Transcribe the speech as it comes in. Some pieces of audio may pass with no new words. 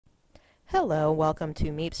Hello, welcome to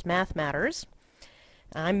Meep's Math Matters.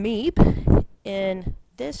 I'm Meep. In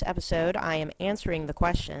this episode, I am answering the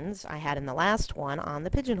questions I had in the last one on the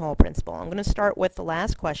pigeonhole principle. I'm going to start with the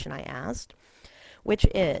last question I asked, which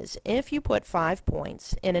is, if you put 5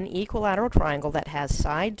 points in an equilateral triangle that has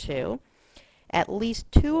side 2, at least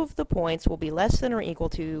 2 of the points will be less than or equal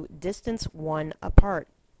to distance 1 apart.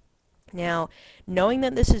 Now, knowing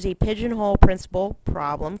that this is a pigeonhole principle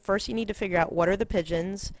problem, first you need to figure out what are the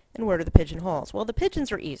pigeons and what are the pigeonholes. Well, the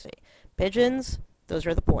pigeons are easy. Pigeons, those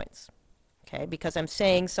are the points, okay, because I'm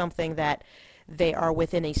saying something that they are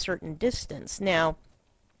within a certain distance. Now,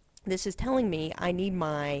 this is telling me I need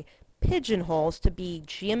my pigeonholes to be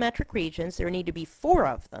geometric regions. There need to be 4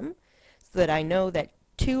 of them so that I know that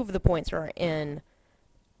 2 of the points are in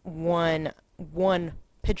one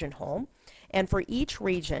pigeonhole. And for each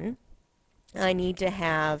region, I need to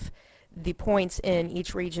have the points in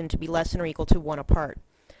each region to be less than or equal to 1 apart.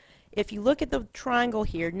 If you look at the triangle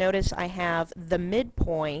here, notice I have the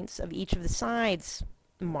midpoints of each of the sides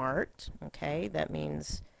marked. Okay, that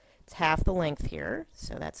means it's half the length here,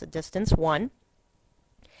 so that's a distance 1.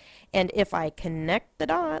 And if I connect the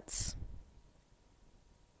dots,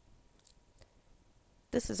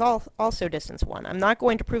 this is also distance 1. I'm not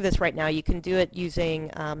going to prove this right now. You can do it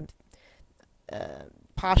using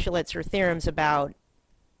postulates or theorems about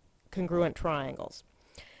congruent triangles.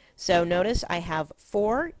 So notice I have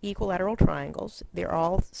 4 equilateral triangles. They're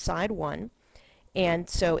all side 1. And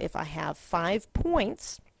so if I have 5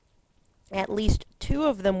 points, at least 2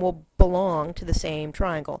 of them will belong to the same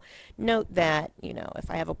triangle. Note that,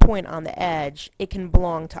 if I have a point on the edge, it can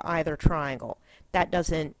belong to either triangle. That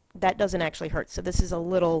doesn't actually hurt. So this is a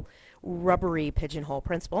little rubbery pigeonhole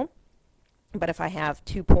principle. But if I have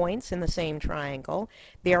 2 points in the same triangle,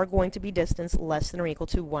 they are going to be distance less than or equal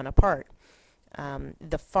to 1 apart.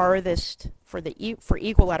 The farthest, for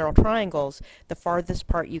equilateral triangles, the farthest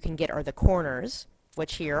part you can get are the corners,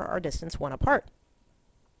 which here are distance 1 apart.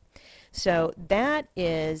 So that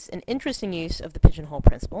is an interesting use of the pigeonhole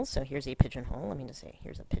principle. So here's a pigeonhole. Let me just say,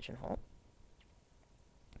 here's a pigeonhole.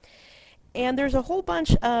 And there's a whole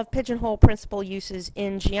bunch of pigeonhole principle uses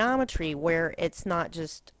in geometry where it's not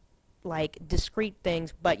just like discrete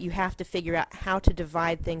things, but you have to figure out how to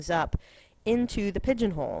divide things up into the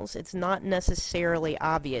pigeonholes. It's not necessarily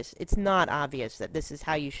obvious. It's not obvious that this is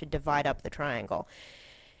how you should divide up the triangle.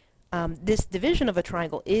 This division of a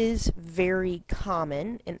triangle is very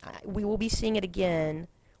common, and we will be seeing it again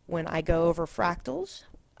when I go over fractals,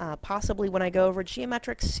 possibly when I go over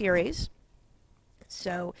geometric series.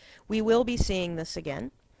 So we will be seeing this again.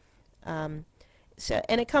 And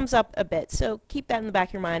it comes up a bit, so keep that in the back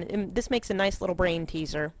of your mind. And this makes a nice little brain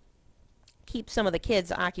teaser. Keep some of the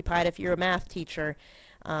kids occupied. If you're a math teacher,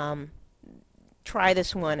 try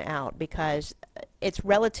this one out because it's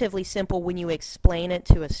relatively simple when you explain it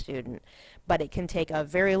to a student, but it can take a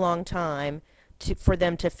very long time for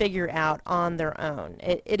them to figure out on their own.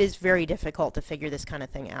 It is very difficult to figure this kind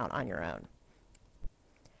of thing out on your own.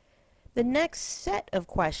 The next set of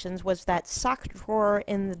questions was that sock drawer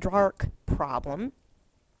in the dark problem.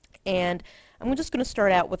 And I'm just going to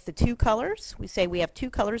start out with the 2 colors. We say we have 2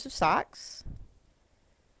 colors of socks.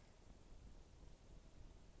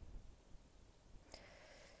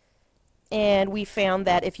 And we found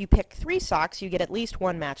that if you pick 3 socks, you get at least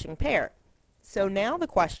 1 matching pair. So now the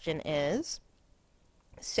question is,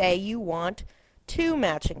 say you want 2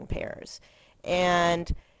 matching pairs.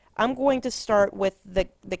 And I'm going to start with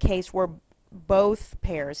the case where both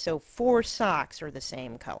pairs, so 4 socks are the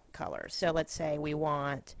same color. So let's say we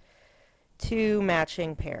want 2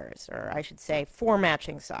 matching pairs, or I should say 4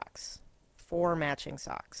 matching socks. 4 matching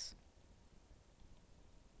socks.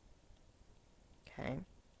 Okay.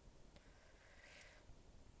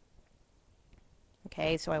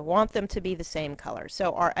 Okay, so I want them to be the same color.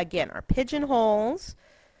 So again, our pigeonholes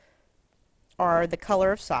are the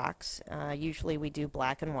color of socks. Usually we do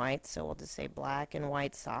black and white, so we'll just say black and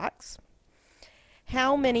white socks.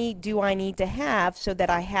 How many do I need to have so that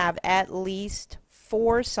I have at least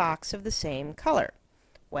 4 socks of the same color?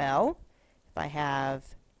 Well, if I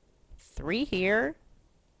have 3 here,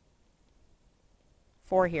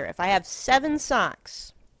 4 here. If I have 7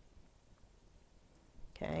 socks,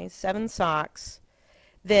 okay, 7 socks,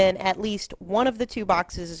 then at least one of the 2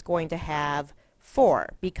 boxes is going to have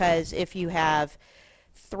 4, because if you have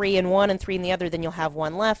 3 in one and 3 in the other, then you'll have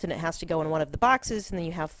 1 left, and it has to go in one of the boxes, and then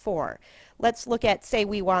you have 4. Let's look at, say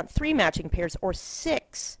we want 3 matching pairs or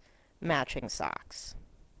 6 matching socks.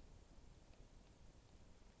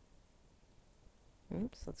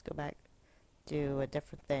 Oops, let's go back, do a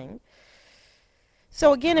different thing.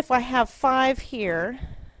 So again, if I have 5 here,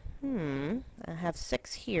 I have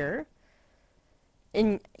 6 here,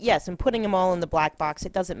 and yes, and putting them all in the black box,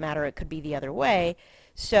 it doesn't matter, it could be the other way.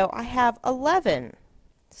 So I have 11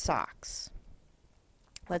 socks.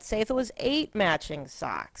 Let's say if it was 8 matching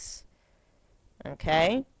socks,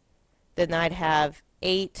 okay, then I'd have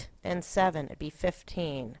 8 and 7, it'd be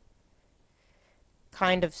 15.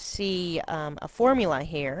 Kind of see a formula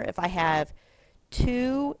here. If I have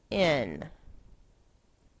 2 in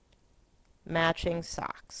matching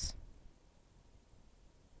socks,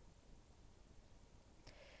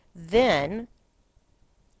 then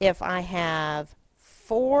if I have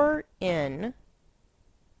 4 in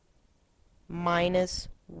minus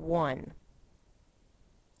 1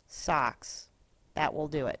 socks, that will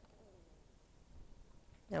do it.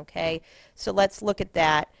 Okay, so let's look at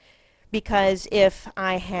that, because if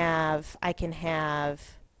I can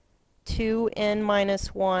have 2 n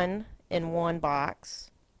minus 1 in one box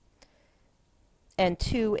and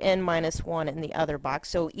 2 n minus 1 in the other box.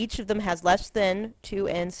 So each of them has less than 2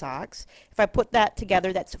 n socks. If I put that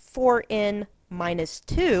together, that's 4 n minus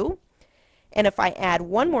 2. And if I add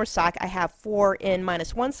one more sock, I have 4 n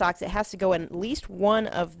minus 1 socks. It has to go in at least one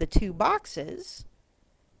of the two boxes.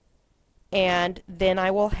 And then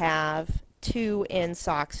I will have 2 n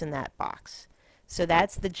socks in that box. So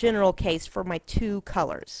that's the general case for my 2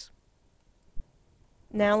 colors.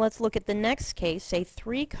 Now let's look at the next case, say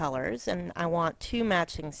 3 colors, and I want 2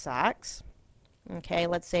 matching socks. Okay,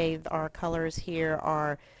 let's say our colors here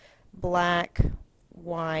are black,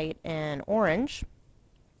 white, and orange.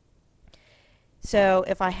 So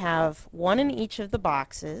if I have 1 in each of the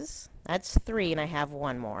boxes, that's 3, and I have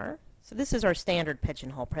 1 more. So this is our standard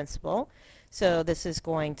pigeonhole principle. So this is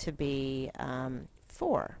going to be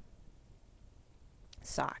 4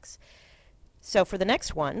 socks. So for the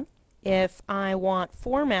next one, if I want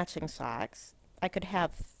 4 matching socks, I could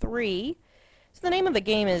have 3. So the name of the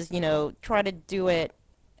game is, try to do it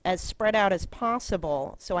as spread out as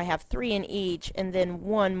possible. So I have 3 in each, and then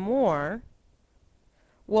 1 more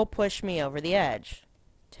will push me over the edge.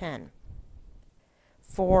 10.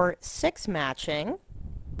 For 6 matching,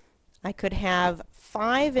 I could have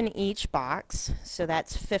 5 in each box, so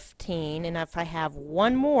that's 15, and if I have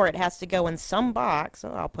 1 more, it has to go in some box.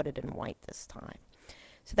 Oh, I'll put it in white this time.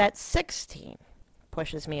 So that's 16,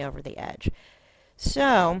 pushes me over the edge.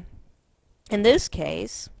 So, in this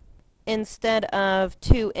case, instead of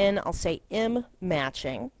 2n, I'll say m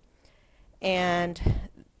matching, and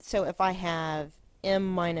so if I have m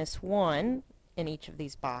minus 1 in each of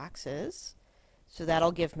these boxes, so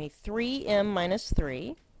that'll give me 3m minus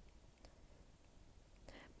 3,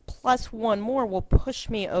 plus 1 more will push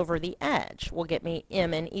me over the edge, will get me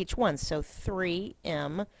m in each one, so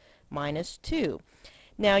 3m minus 2.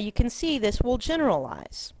 Now you can see this will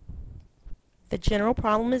generalize. The general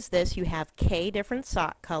problem is this: you have k different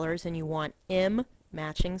sock colors and you want m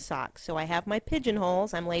matching socks. So I have my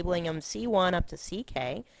pigeonholes, I'm labeling them C1 up to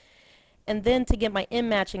CK, and then to get my m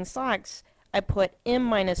matching socks, I put m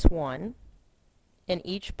minus 1 in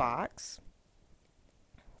each box.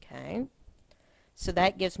 Okay, so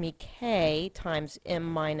that gives me k times m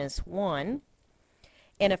minus 1,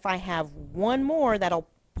 and if I have 1 more, that'll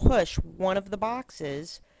push one of the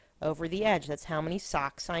boxes over the edge. That's how many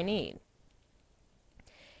socks I need.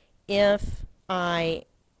 If I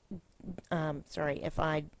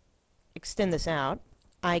extend this out,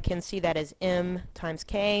 I can see that as m times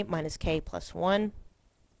k minus k plus 1,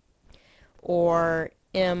 or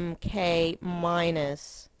mk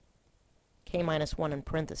minus k minus 1 in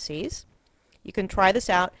parentheses. You can try this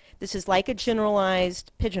out. This is like a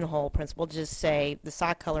generalized pigeonhole principle. Just say the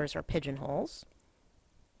sock colors are pigeonholes,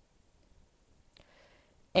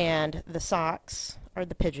 and the socks are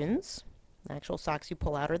the pigeons. The actual socks you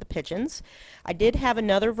pull out are the pigeons. I did have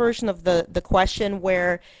another version of the question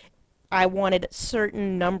where I wanted a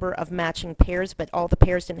certain number of matching pairs, but all the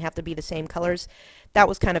pairs didn't have to be the same colors. That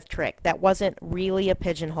was kind of trick. That wasn't really a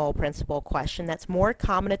pigeonhole principle question. That's more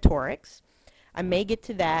combinatorics. I may get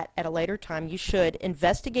to that at a later time. You should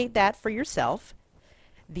investigate that for yourself.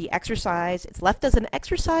 The exercise, it's left as an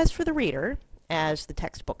exercise for the reader, as the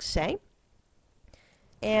textbooks say.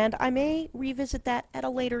 And I may revisit that at a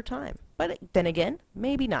later time. But then again,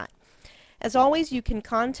 maybe not. As always, you can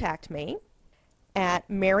contact me at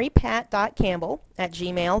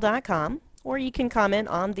marypat.campbell@gmail.com, or you can comment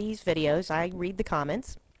on these videos. I read the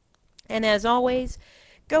comments. And as always,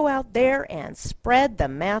 go out there and spread the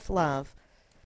math love.